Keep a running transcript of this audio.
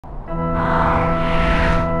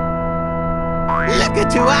Look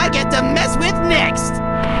at who I get to mess with next!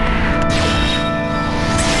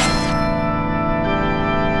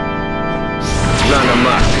 Run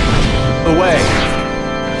amok. Away.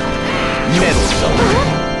 Metal zone.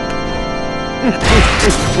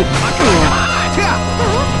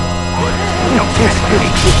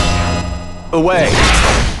 Away.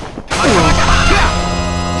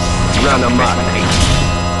 Run amok.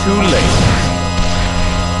 Too late.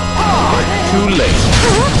 Too late.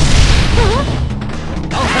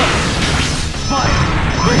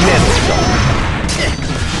 Metal zone.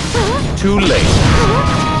 Too late.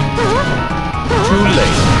 Too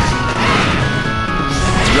late.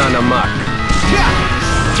 Run amok.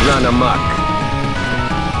 Run amok.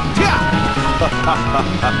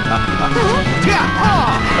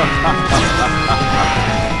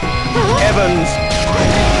 Evans.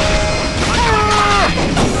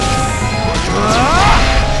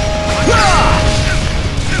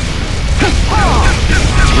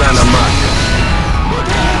 Run amok.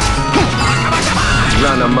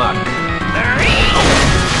 Run amok.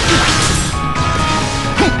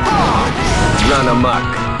 Run amok.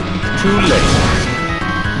 Too late.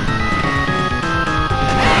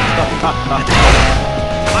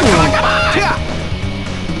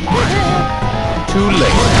 Too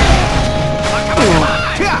late.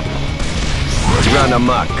 Run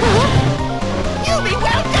amok. You'll be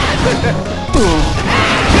well done!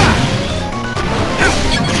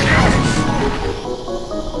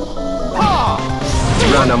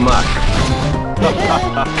 Run amok.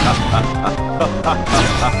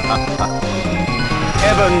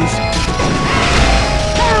 Evans.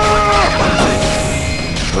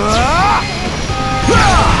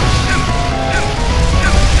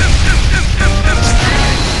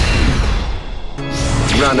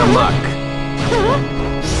 Run amok.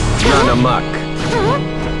 Run amok.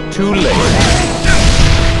 Too late.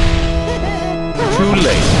 Too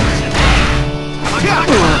late.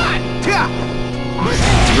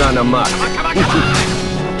 Run amok.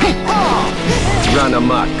 Run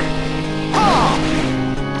amok.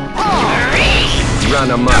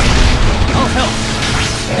 Run amok.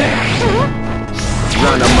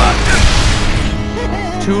 Run amok.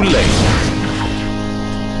 Too late.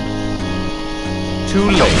 Too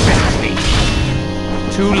late.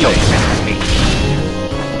 Too late.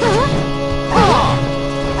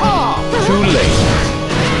 Too late.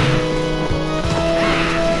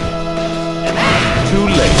 Too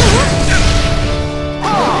late.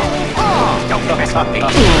 Don't mess with me.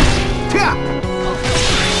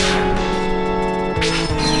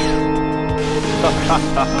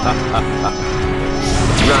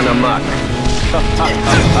 Run amok.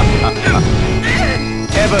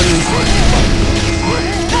 Evans.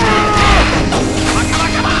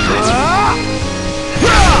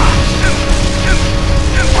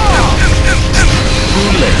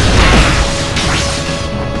 Too late.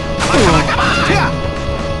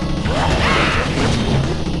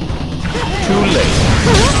 Too late.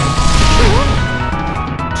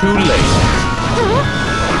 Too late.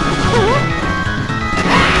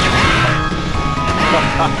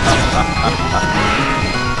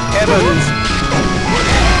 Evans.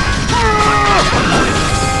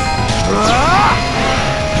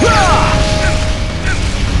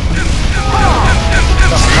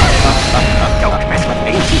 Don't mess with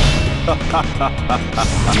me.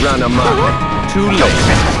 Run amok. Too late.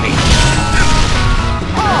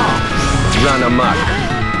 Run amok.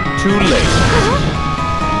 Too late.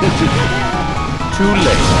 Too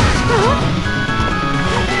late.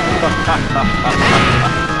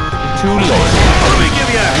 Too late. Let me give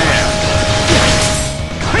you a hand.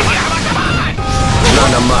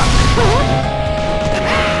 Run amok.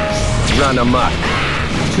 Run amok.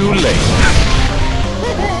 Too late.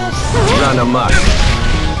 Run amok.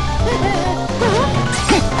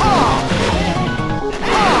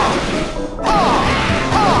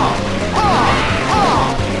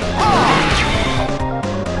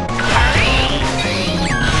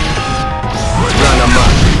 Run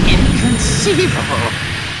amok. Inconceivable!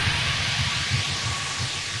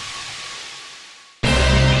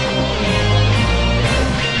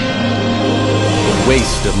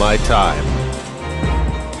 Waste of my time.